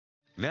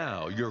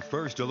Now, your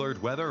first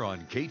alert weather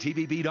on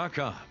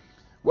KTVB.com.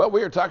 Well,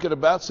 we are talking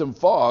about some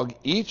fog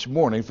each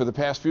morning for the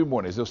past few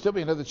mornings. There'll still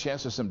be another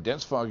chance of some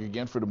dense fog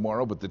again for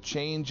tomorrow, but the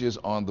change is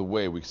on the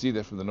way. We see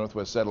that from the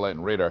northwest satellite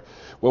and radar.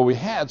 Well, we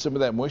had some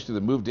of that moisture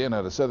that moved in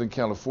out of southern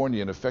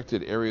California and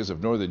affected areas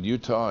of northern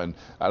Utah and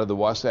out of the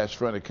Wasatch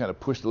Front. It kind of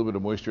pushed a little bit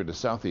of moisture into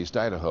southeast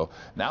Idaho.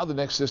 Now the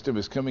next system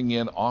is coming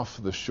in off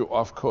the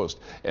off coast,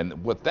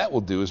 and what that will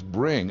do is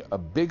bring a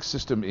big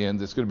system in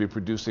that's going to be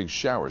producing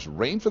showers.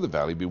 Rain for the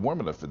valley, be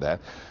warm enough for that.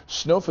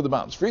 Snow for the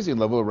mountains. Freezing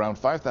level around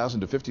 5,000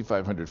 to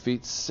 5,500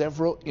 feet,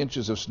 several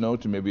inches of snow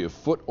to maybe a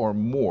foot or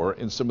more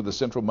in some of the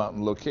central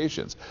mountain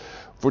locations.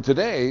 For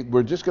today,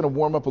 we're just going to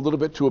warm up a little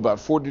bit to about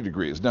 40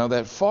 degrees. Now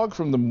that fog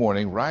from the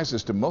morning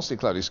rises to mostly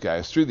cloudy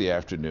skies through the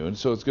afternoon,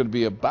 so it's going to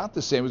be about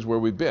the same as where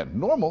we've been.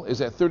 Normal is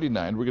at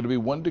 39. We're going to be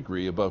 1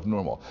 degree above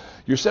normal.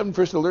 Your 7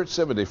 First Alert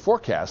 7-day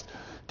forecast.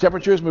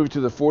 Temperatures move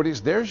to the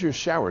 40s. There's your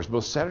showers,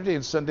 both Saturday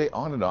and Sunday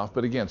on and off,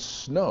 but again,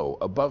 snow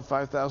above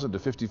 5,000 to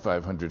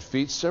 5,500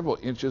 feet, several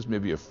inches,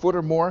 maybe a foot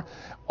or more.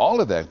 All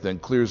of that then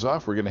clears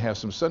off. We're going to have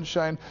some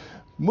sunshine,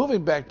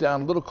 moving back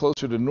down a little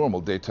closer to normal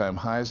daytime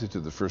highs into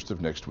the first of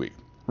next week.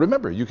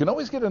 Remember, you can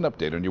always get an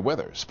update on your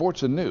weather,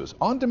 sports, and news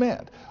on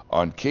demand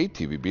on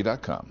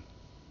KTVB.com.